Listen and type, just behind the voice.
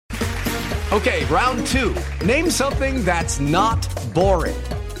Okay, round two. Name something that's not boring.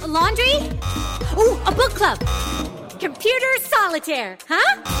 A laundry? Ooh, a book club. Computer solitaire,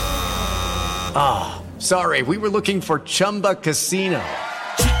 huh? Ah, sorry, we were looking for Chumba Casino.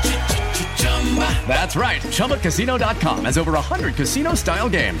 That's right, ChumbaCasino.com has over 100 casino-style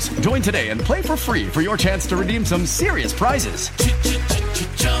games. Join today and play for free for your chance to redeem some serious prizes.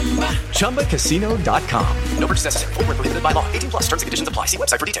 ChumbaCasino.com. No purchase necessary. Void where prohibited by law. 18 plus. Terms and conditions apply. See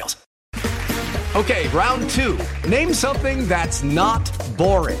website for details. Okay, round two. Name something that's not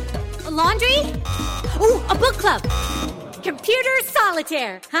boring. A laundry? Ooh, a book club. Computer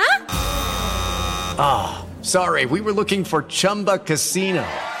solitaire, huh? Ah, sorry, we were looking for Chumba Casino.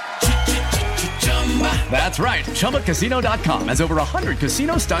 That's right, ChumbaCasino.com has over 100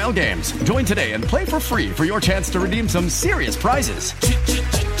 casino-style games. Join today and play for free for your chance to redeem some serious prizes.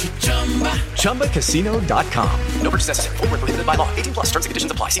 ChumbaCasino.com. No purchase necessary. Void where prohibited by law. 18 plus. Terms and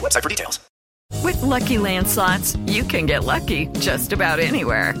conditions apply. See website for details. With Lucky Land Slots, you can get lucky just about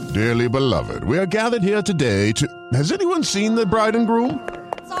anywhere. Dearly beloved, we are gathered here today to... Has anyone seen the bride and groom?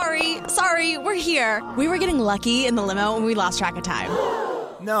 Sorry, we're here. We were getting lucky in the limo and we lost track of time.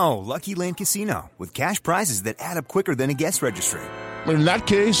 No, Lucky Land Casino, with cash prizes that add up quicker than a guest registry. In that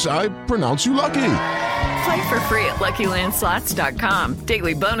case, I pronounce you lucky. Play for free at LuckyLandSlots.com.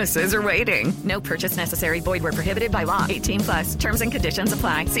 Daily bonuses are waiting. No purchase necessary. Void where prohibited by law. 18 plus. Terms and conditions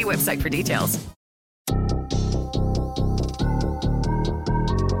apply. See website for details.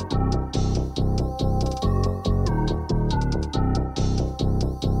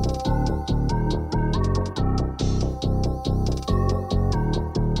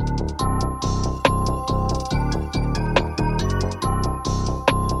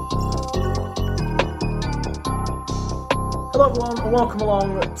 Hello everyone and welcome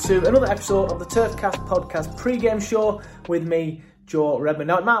along to another episode of the Turfcast podcast pre-game show with me, Joe Redman.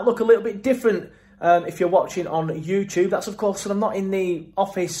 Now it might look a little bit different if you're watching on YouTube. That's of course that I'm not in the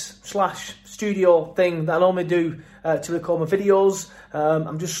office/studio thing that I normally do to record my videos.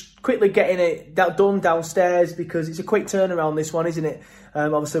 I'm just quickly getting it done downstairs because it's a quick turnaround, this one, isn't it?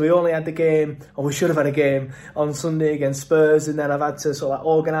 Obviously we only had the game, or we should have had a game on Sunday against Spurs, and then I've had to sort of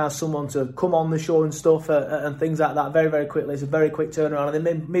organise someone to come on the show and stuff and things like that very, very quickly. It's a very quick turnaround, and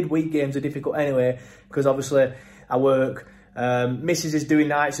then midweek games are difficult anyway because obviously I work. Mrs is doing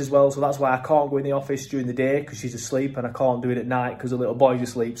nights as well, so that's why I can't go in the office during the day because she's asleep, and I can't do it at night because the little boy's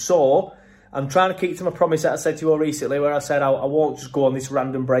asleep. So I'm trying to keep to my promise that I said to you all recently, where I said I won't just go on this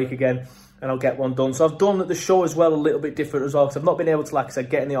random break again and I'll get one done. So I've done the show as well a little bit different as well, because I've not been able to, like I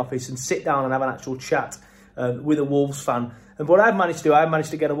said, get in the office and sit down and have an actual chat with a Wolves fan. And what I've managed to do, I've managed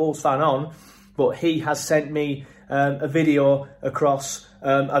to get a Wolves fan on, but he has sent me a video across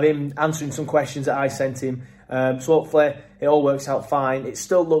of him answering some questions that I sent him. So hopefully it all works out fine. It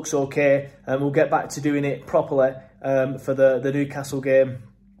still looks okay, and we'll get back to doing it properly for the Newcastle game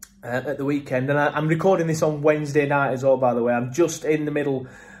at the weekend. And I'm recording this on Wednesday night as well, by the way. I'm just in the middle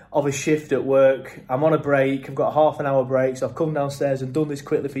of a shift at work. I'm on a break. I've got a half an hour break, so I've come downstairs and done this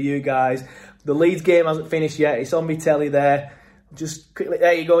quickly for you guys. The Leeds game hasn't finished yet. It's on my telly there. Just quickly,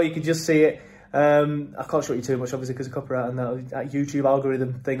 there you go. You can just see it. I can't show you too much, obviously, because of copyright, and that YouTube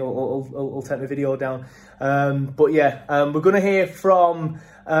algorithm thing will take my video down. But yeah, we're going to hear from,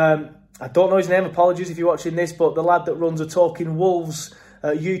 I don't know his name, apologies if you're watching this, but the lad that runs a Talking Wolves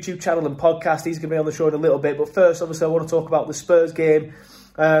YouTube channel and podcast. He's going to be on the show in a little bit. But first, obviously, I want to talk about the Spurs game.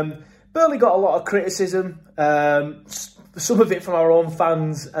 Burnley got a lot of criticism, some of it from our own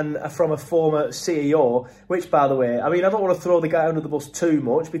fans and from a former CEO, which, by the way, I mean, I don't want to throw the guy under the bus too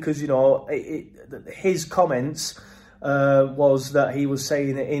much because, you know, his comments was that he was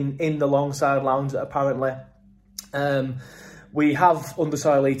saying it in the long side lounge that apparently we have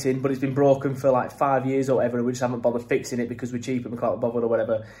undersoil heating, but it's been broken for like 5 years or whatever, and we just haven't bothered fixing it because we're cheap and we can't be bothered or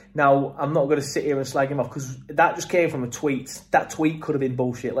whatever. Now, I'm not going to sit here and slag him off because that just came from a tweet. That tweet could have been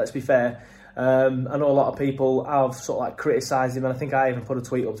bullshit, let's be fair. I know a lot of people have sort of like criticised him, and I think I even put a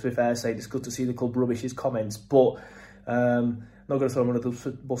tweet up, to be fair, saying it's good to see the club rubbish his comments, but I'm not going to throw him under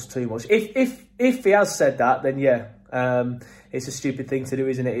the bus too much. If he has said that, then yeah, it's a stupid thing to do,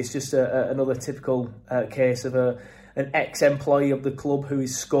 isn't it? It's just another typical case of an ex-employee of the club who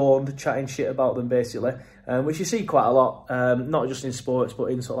is scorned, chatting shit about them, basically, which you see quite a lot, not just in sports, but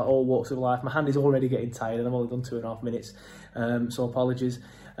in sort of like all walks of life. My hand is already getting tired, and I've only done 2.5 minutes, so apologies.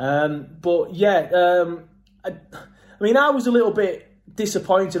 But yeah, I mean, I was a little bit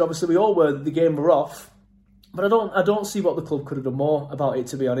disappointed. Obviously, we all were that the game were off, but I don't see what the club could have done more about it,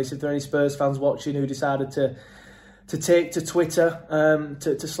 to be honest. If there are any Spurs fans watching who decided to take to Twitter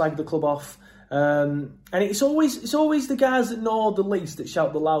to slag the club off, And it's always the guys that know the least that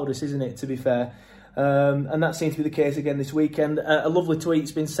shout the loudest, isn't it, to be fair? And that seems to be the case again this weekend. A lovely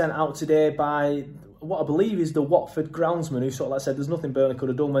tweet's been sent out today by what I believe is the Watford groundsman, who sort of like said there's nothing Burnley could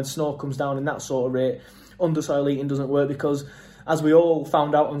have done when snow comes down in that sort of rate. Under-soil heating doesn't work because, as we all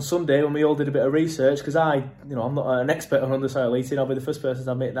found out on Sunday when we all did a bit of research, because I'm not an expert on under-soil heating, I'll be the first person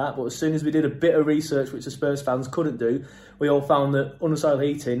to admit that, but as soon as we did a bit of research, which the Spurs fans couldn't do, we all found that under-soil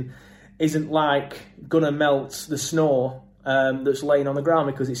heating isn't like going to melt the snow that's laying on the ground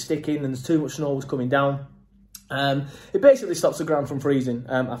because it's sticking and there's too much snow was coming down. It basically stops the ground from freezing,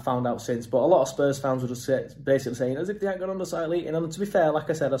 I found out since, but a lot of Spurs fans were just basically saying as if they hadn't got under-soil heating. And to be fair, like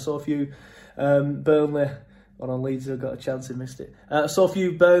I said, I saw a few Burnley... on Leeds who got a chance and missed it. I saw a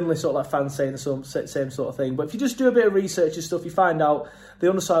few Burnley sort of like fans saying the same sort of thing. But if you just do a bit of research and stuff, you find out the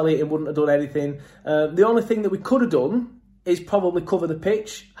under-soil heating wouldn't have done anything. The only thing that we could have done is probably cover the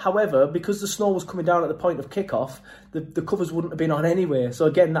pitch. However, because the snow was coming down at the point of kickoff, the covers wouldn't have been on anyway. So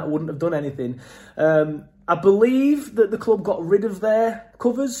again, that wouldn't have done anything. I believe that the club got rid of their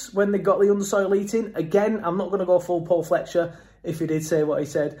covers when they got the under-soil heating. Again, I'm not going to go full Paul Fletcher if he did say what he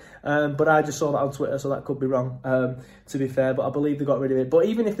said, but I just saw that on Twitter, so that could be wrong, to be fair, but I believe they got rid of it. But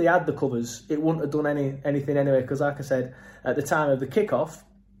even if they had the covers, it wouldn't have done anything anyway, because like I said, at the time of the kickoff,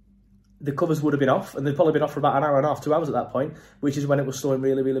 the covers would have been off, and they'd probably been off for about an hour and a half, 2 hours at that point, which is when it was snowing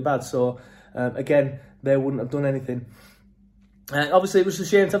really, really bad. So, again, they wouldn't have done anything. Obviously, it was a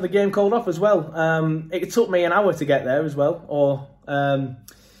shame to have the game called off as well. It took me an hour to get there as well, or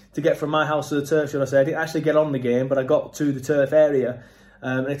to get from my house to the turf, should I say. I didn't actually get on the game, but I got to the turf area,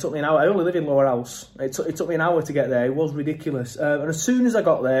 and it took me an hour. I only live in Lower House. It took me an hour to get there. It was ridiculous. And as soon as I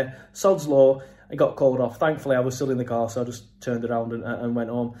got there, sod's law, it got called off. Thankfully, I was still in the car, so I just turned around and went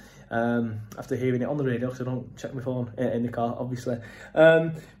home. After hearing it on the radio, because I don't check my phone in the car, obviously.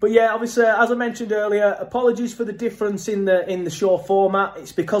 But yeah, obviously, as I mentioned earlier, apologies for the difference in the show format.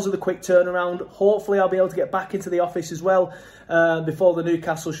 It's because of the quick turnaround. Hopefully, I'll be able to get back into the office as well before the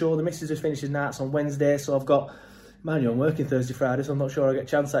Newcastle show. The missus just finishes nights on Wednesday, so I've got... Man, I'm working Thursday, Friday, so I'm not sure I'll get a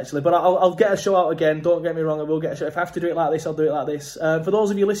chance, actually. But I'll get a show out again. Don't get me wrong, I will get a show. If I have to do it like this, I'll do it like this. For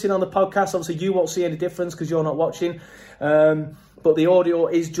those of you listening on the podcast, obviously you won't see any difference because you're not watching. But the audio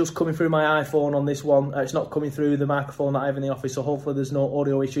is just coming through my iPhone on this one. It's not coming through the microphone that I have in the office, so hopefully there's no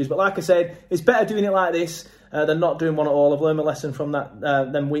audio issues. But like I said, it's better doing it like this than not doing one at all. I've learned my lesson from that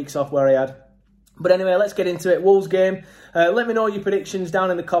them weeks off where I had. But anyway, let's get into it. Wolves game. Let me know your predictions down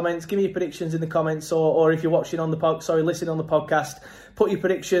in the comments. Give me your predictions in the comments, or if you're watching on the listening on the podcast, put your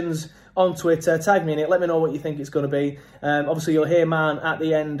predictions on Twitter. Tag me in it. Let me know what you think it's going to be. Obviously, you'll hear man at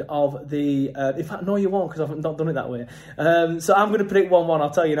the end of the. In fact, no, you won't because I've not done it that way. So I'm going to predict 1-1.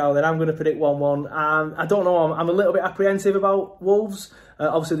 I'll tell you now. Then I'm going to predict 1-1. I don't know. I'm a little bit apprehensive about Wolves.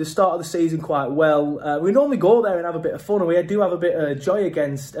 Obviously, they started the season quite well. We normally go there and have a bit of fun, and we do have a bit of joy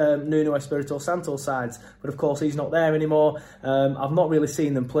against Nuno Espirito Santo's sides. But of course, he's not there anymore. I've not really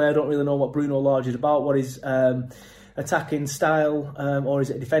seen them play. I don't really know what Bruno Lage is about, what his attacking style, or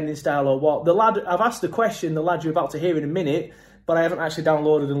is it a defending style, or what. The lad, I've asked the question, the lad you're about to hear in a minute, but I haven't actually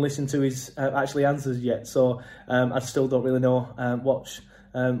downloaded and listened to his actually answers yet. So I still don't really know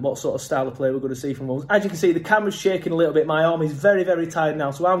what sort of style of play we're going to see from Wolves. As you can see, the camera's shaking a little bit. My arm is very, very tired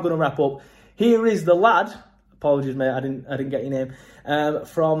now, so I'm going to wrap up. Here is the lad. Apologies, mate, I didn't get your name.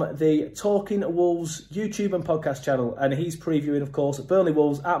 From the Talking Wolves YouTube and podcast channel, and he's previewing, of course, Burnley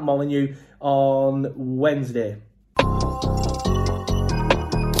Wolves at Molineux on Wednesday.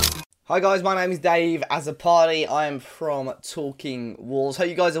 Hi guys, my name is Dave Azzopardi. I am from Talking Wolves. Hope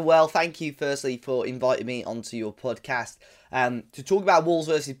you guys are well. Thank you firstly for inviting me onto your podcast to talk about Wolves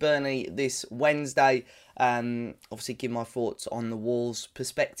versus Burnley this Wednesday. Obviously give my thoughts on the Wolves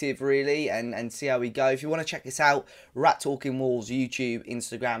perspective really and see how we go. If you want to check us out, we're at Talking Wolves, YouTube,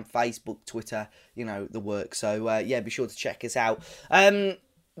 Instagram, Facebook, Twitter, you know, the work. So yeah, be sure to check us out.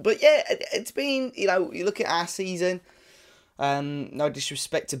 But yeah, it's been, you know, you look at our season, no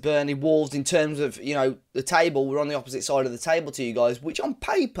disrespect to Burnley, Wolves in terms of, you know, the table. We're on the opposite side of the table to you guys, which on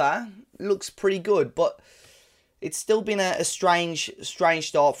paper looks pretty good, but it's still been a strange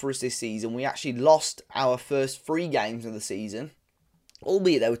start for us this season. We actually lost our first 3 games of the season,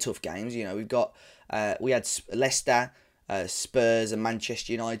 albeit they were tough games. You know, we had Leicester, Spurs and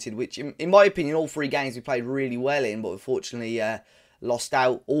Manchester United, which in my opinion, all 3 games we played really well in, but unfortunately lost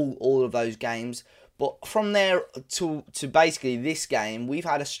out all of those games. But from there to basically this game, we've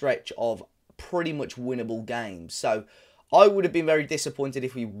had a stretch of pretty much winnable games. So I would have been very disappointed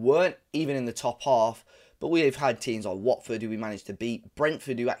if we weren't even in the top half. But we have had teams like Watford who we managed to beat,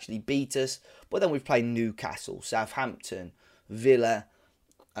 Brentford who actually beat us. But then we've played Newcastle, Southampton, Villa,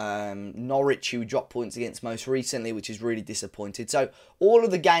 Norwich, who dropped points against most recently, which is really disappointed. So all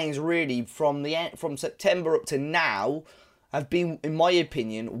of the games really from September up to now have been, in my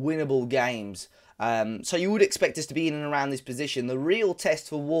opinion, winnable games. So you would expect us to be in and around this position. The real test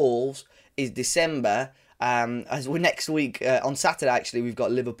for Wolves is December. As we're next week, on Saturday actually, we've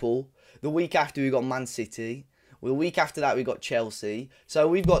got Liverpool. The week after we've got Man City. The week after that we've got Chelsea. So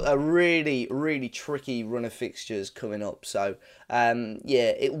we've got a really, really tricky run of fixtures coming up. So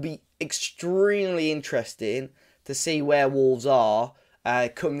it will be extremely interesting to see where Wolves are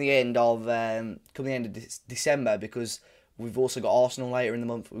come the end of December, because we've also got Arsenal later in the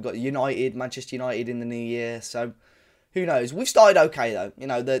month. We've got Manchester United in the new year. So who knows? We've started okay though. You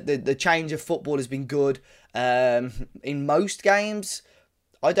know, the change of football has been good in most games.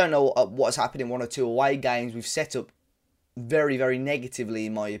 I don't know what's happened in one or two away games. We've set up very, very negatively,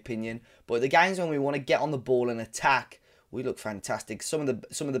 in my opinion. But the games when we want to get on the ball and attack, we look fantastic. Some of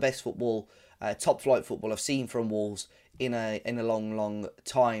the best football, top flight football I've seen from Wolves in a long, long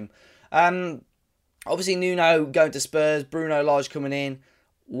time. Obviously, Nuno going to Spurs, Bruno Lage coming in.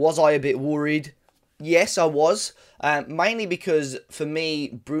 Was I a bit worried? Yes, I was. Mainly because, for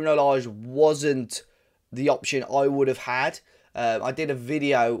me, Bruno Lage wasn't the option I would have had. I did a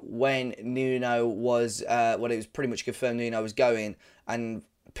video when Nuno was, it was pretty much confirmed Nuno was going, and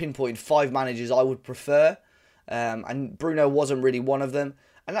pinpointed 5 managers I would prefer. And Bruno wasn't really one of them.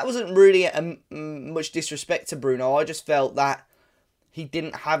 And that wasn't really much disrespect to Bruno. I just felt that he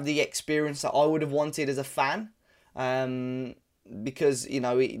didn't have the experience that I would have wanted as a fan. Because, you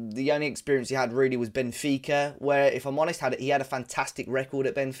know, the only experience he had really was Benfica, where, if I'm honest, he had a fantastic record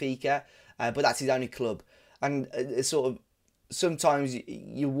at Benfica, but that's his only club. And it's sort of, sometimes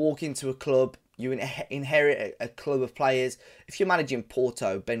you walk into a club, you inherit a club of players. If you're managing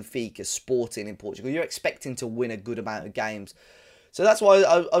Porto, Benfica, Sporting in Portugal, you're expecting to win a good amount of games. So that's why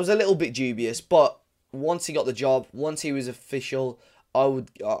I was a little bit dubious. But once he got the job, once he was official,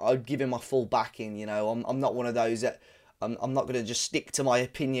 I'd give him my full backing. You know, I'm not one of those that I'm not going to just stick to my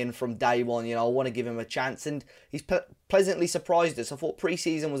opinion from day one. You know, I want to give him a chance, and he's pleasantly surprised us. I thought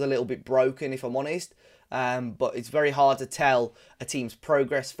pre-season was a little bit broken, if I'm honest. But it's very hard to tell a team's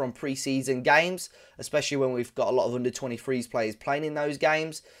progress from pre-season games, especially when we've got a lot of under-23s players playing in those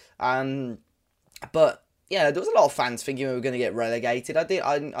games. But yeah, there was a lot of fans thinking we were going to get relegated.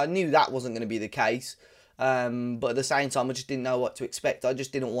 I knew that wasn't going to be the case. But at the same time, I just didn't know what to expect. I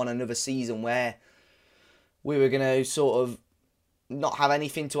just didn't want another season where we were going to sort of not have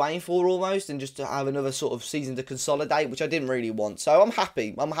anything to aim for almost, and just to have another sort of season to consolidate, which I didn't really want. So I'm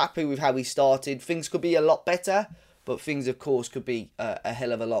happy. I'm happy with how we started. Things could be a lot better, but things, of course, could be a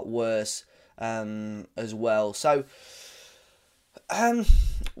hell of a lot worse as well. So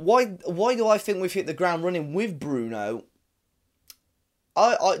why do I think we've hit the ground running with Bruno?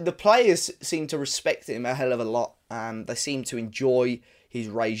 The players seem to respect him a hell of a lot. They seem to enjoy his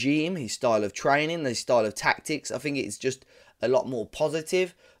regime, his style of training, his style of tactics. I think it's just a lot more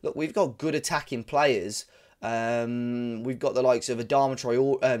positive. Look, we've got good attacking players. We've got the likes of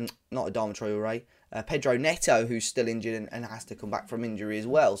Pedro Neto, who's still injured and has to come back from injury as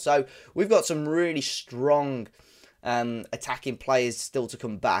well. So we've got some really strong attacking players still to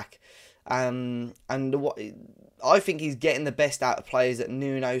come back. And what I think he's getting the best out of players that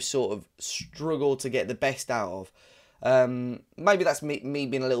Nuno sort of struggled to get the best out of. Maybe that's me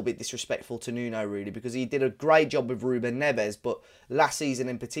being a little bit disrespectful to Nuno, really, because he did a great job with Ruben Neves, but last season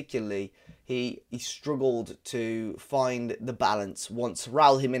in particularly, he struggled to find the balance. Once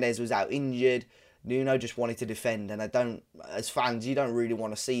Raul Jimenez was out injured, Nuno just wanted to defend, and as fans, you don't really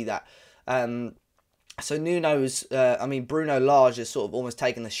want to see that. So Bruno Lage has sort of almost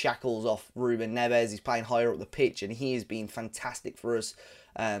taken the shackles off Ruben Neves. He's playing higher up the pitch, and he has been fantastic for us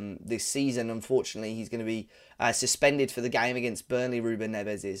this season. Unfortunately, he's going to be suspended for the game against Burnley, Ruben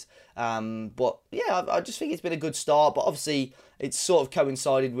Neves is. But yeah, I just think it's been a good start. But obviously, it's sort of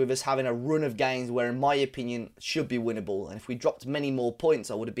coincided with us having a run of games where, in my opinion, should be winnable. And if we dropped many more points,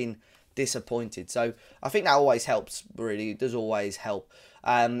 I would have been disappointed. So I think that always helps, really. It does always help.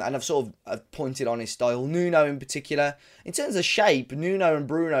 And I've pointed on his style. Nuno in particular. In terms of shape, Nuno and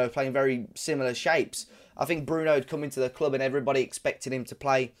Bruno are playing very similar shapes. I think Bruno had come into the club and everybody expected him to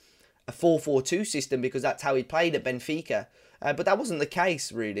play a 4-4-2 system because that's how he played at Benfica. But that wasn't the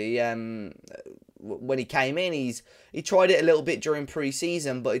case, really. When he came in, he tried it a little bit during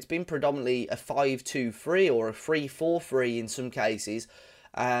pre-season, but it's been predominantly a 5-2-3 or a 3-4-3 in some cases.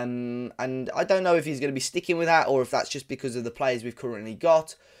 And I don't know if he's going to be sticking with that or if that's just because of the players we've currently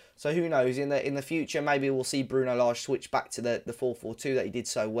got. So who knows? In the future, maybe we'll see Bruno Lage switch back to the 4-4-2 that he did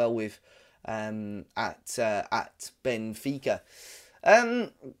so well with at Benfica.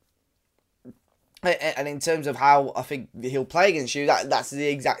 And in terms of how I think he'll play against you, that's the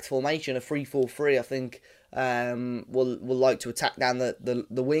exact formation, a 3-4-3. I think will like to attack down the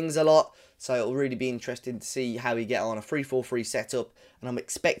wings a lot. So it'll really be interesting to see how he get on a 3-4-3 setup. And I'm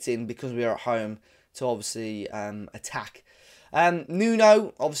expecting, because we are at home, to obviously attack.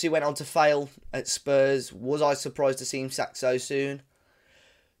 Nuno obviously went on to fail at Spurs. Was I surprised to see him sacked so soon?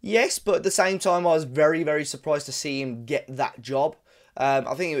 Yes, but at the same time, I was very, very surprised to see him get that job.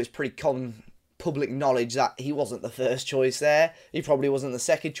 I think it was pretty common public knowledge that he wasn't the first choice there. He probably wasn't the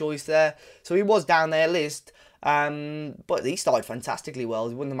second choice there. So he was down their list. But he started fantastically well.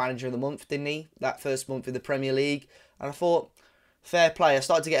 He won the Manager of the Month, didn't he? That first month in the Premier League. And I thought, fair play. I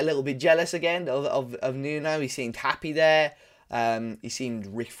started to get a little bit jealous again of Nuno. He seemed happy there. He seemed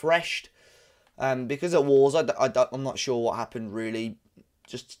refreshed. Because at Wolves, I'm not sure what happened really.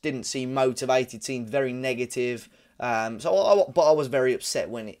 Just didn't seem motivated. Seemed very negative. But I was very upset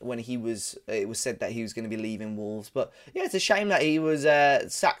when it was said that he was going to be leaving Wolves. But yeah, it's a shame that he was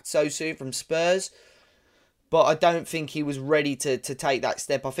sacked so soon from Spurs. But I don't think he was ready to take that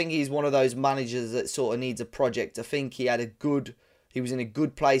step. I think he's one of those managers that sort of needs a project. I think he was in a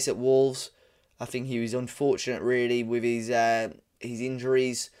good place at Wolves. I think he was unfortunate really with his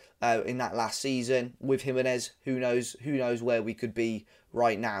injuries in that last season. With Jimenez, who knows where we could be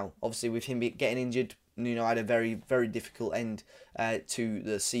right now. Obviously with him getting injured, Nuno had a very, very difficult end to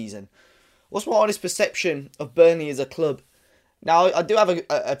the season. What's my honest perception of Burnley as a club? Now, I do have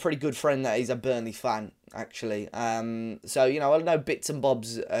a pretty good friend that is a Burnley fan, actually. So, I know bits and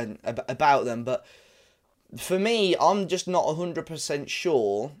bobs about them. But for me, I'm just not 100%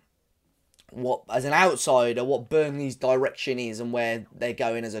 sure, as an outsider, what Burnley's direction is and where they're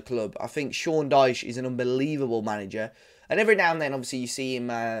going as a club. I think Sean Dyche is an unbelievable manager. And every now and then, obviously, you see him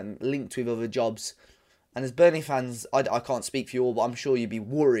linked with other jobs. And as Burnley fans, I can't speak for you all, but I'm sure you'd be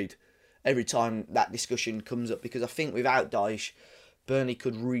worried every time that discussion comes up, because I think without Dyche, Burnley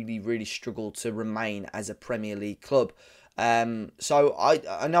could really, really struggle to remain as a Premier League club. So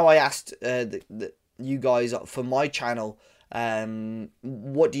I know I asked you guys for my channel,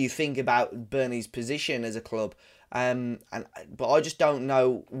 what do you think about Burnley's position as a club? But I just don't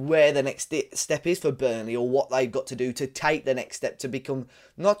know where the next step is for Burnley, or what they've got to do to take the next step to become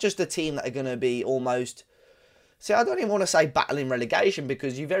not just a team that are going to be almost... See, I don't even want to say battling relegation,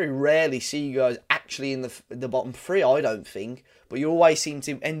 because you very rarely see you guys actually in the bottom three, I don't think. But you always seem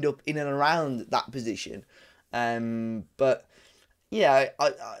to end up in and around that position. But, yeah,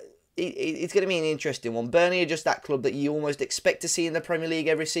 it's going to be an interesting one. Burnley are just that club that you almost expect to see in the Premier League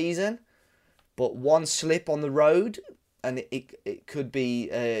every season. But one slip on the road, and it could be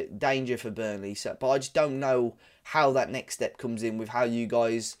danger for Burnley. But I just don't know how that next step comes in with how you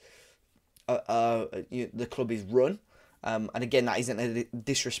guys... the club is run, and again, that isn't a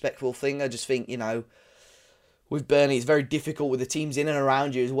disrespectful thing. I just think, with Burnley, it's very difficult with the teams in and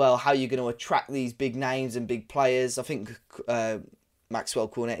around you as well. How you're going to attract these big names and big players. I think Maxwell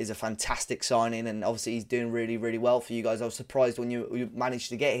Cornet is a fantastic signing, and obviously he's doing really, really well for you guys. I was surprised when you managed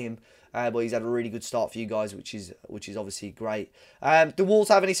to get him, but he's had a really good start for you guys, which is obviously great. Do Wolves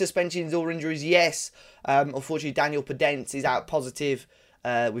have any suspensions or injuries? Yes. Unfortunately, Daniel Podence is out positive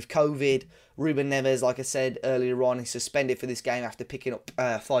with COVID. Ruben Neves, like I said earlier on, is suspended for this game after picking up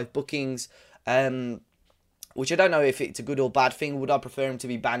 5 bookings, which I don't know if it's a good or bad thing. Would I prefer him to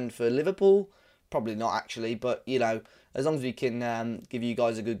be banned for Liverpool? Probably not, actually, but as long as we can give you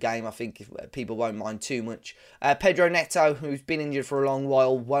guys a good game, I think people won't mind too much. Pedro Neto, who's been injured for a long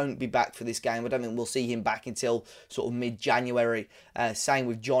while, won't be back for this game. I don't think we'll see him back until sort of mid-January. Same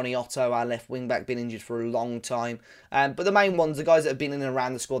with Johnny Otto, our left wing-back, been injured for a long time. But the main ones, the guys that have been in and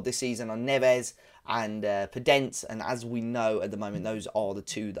around the squad this season, are Neves and Podence. And as we know at the moment, those are the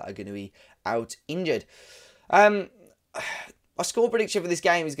two that are going to be out injured. My score prediction for this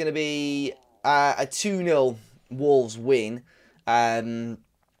game is going to be a 2-0 Wolves win.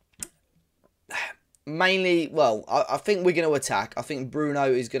 Mainly, well, I think we're going to attack. I think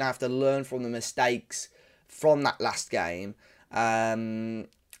Bruno is going to have to learn from the mistakes from that last game, and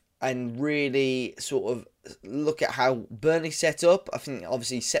really sort of look at how Burnley set up. I think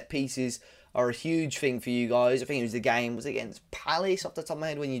obviously set pieces are a huge thing for you guys. I think it was the game, was it against Palace off the top of my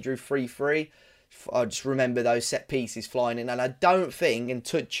head when you drew 3-3? I just remember those set pieces flying in, and I don't think, and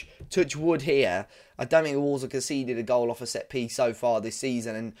touch wood here, I don't think the Wolves have conceded a goal off a set piece so far this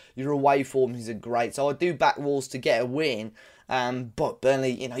season, and your away forms are great. So I do back Wolves to get a win, but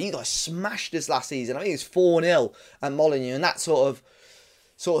Burnley, you guys smashed us last season. I think it was 4-0 at Molineux, and that sort of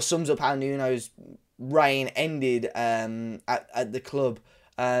sums up how Nuno's reign ended at the club.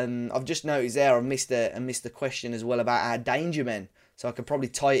 I've just noticed there, I missed a question as well about our danger men. So I could probably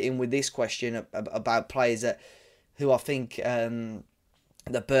tie it in with this question about players who I think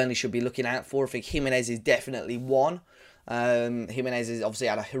that Burnley should be looking out for. I think Jimenez is definitely one. Jimenez has obviously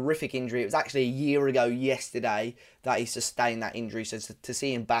had a horrific injury. It was actually a year ago yesterday that he sustained that injury. So to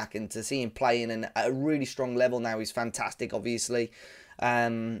see him back and to see him playing at a really strong level now is fantastic, obviously.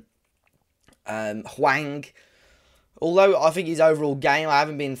 Hwang, although I think his overall game I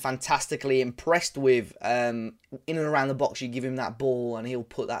haven't been fantastically impressed with, in and around the box you give him that ball and he'll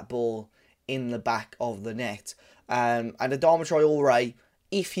put that ball in the back of the net. And Adama Traore,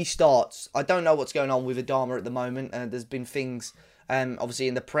 if he starts, I don't know what's going on with Adama at the moment. There's been things, obviously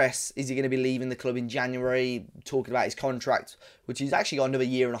in the press, is he going to be leaving the club in January, talking about his contract, which he's actually got another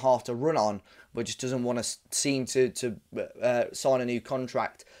year and a half to run on, but just doesn't want to seem to sign a new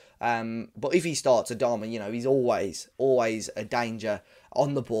contract. But if he starts, Adama, he's always a danger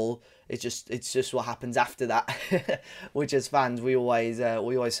on the ball. It's just what happens after that, which as fans we always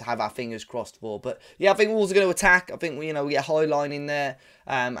have our fingers crossed for. But yeah, I think Wolves are going to attack. I think we get High Line in there,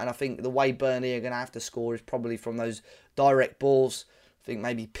 and I think the way Burnley are going to have to score is probably from those direct balls. I think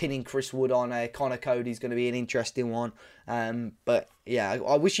maybe pinning Chris Wood on Connor Cody is going to be an interesting one. But yeah,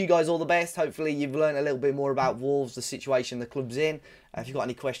 I wish you guys all the best. Hopefully you've learned a little bit more about Wolves, the situation the club's in. If you've got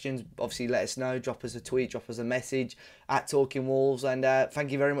any questions, obviously let us know. Drop us a tweet, drop us a message at Talking Wolves. And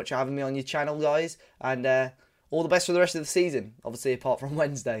thank you very much for having me on your channel, guys. And all the best for the rest of the season, obviously apart from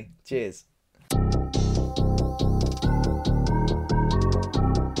Wednesday. Cheers.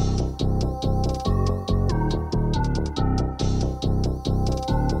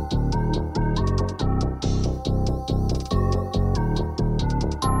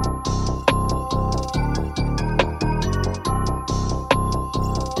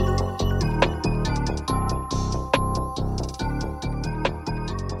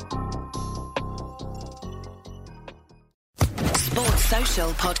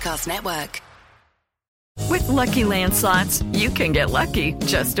 Podcast Network. With Lucky Land Slots, you can get lucky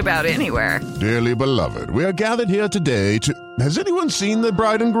just about anywhere. Dearly beloved, we are gathered here today to... Has anyone seen the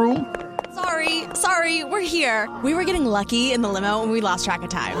bride and groom? Sorry, we're here. We were getting lucky in the limo and we lost track of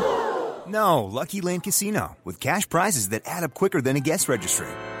time. No, Lucky Land Casino, with cash prizes that add up quicker than a guest registry.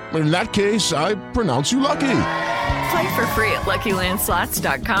 In that case, I pronounce you lucky. Play for free at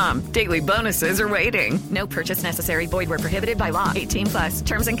LuckyLandSlots.com. Daily bonuses are waiting. No purchase necessary. Void where prohibited by law. 18+.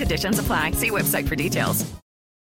 Terms and conditions apply. See website for details.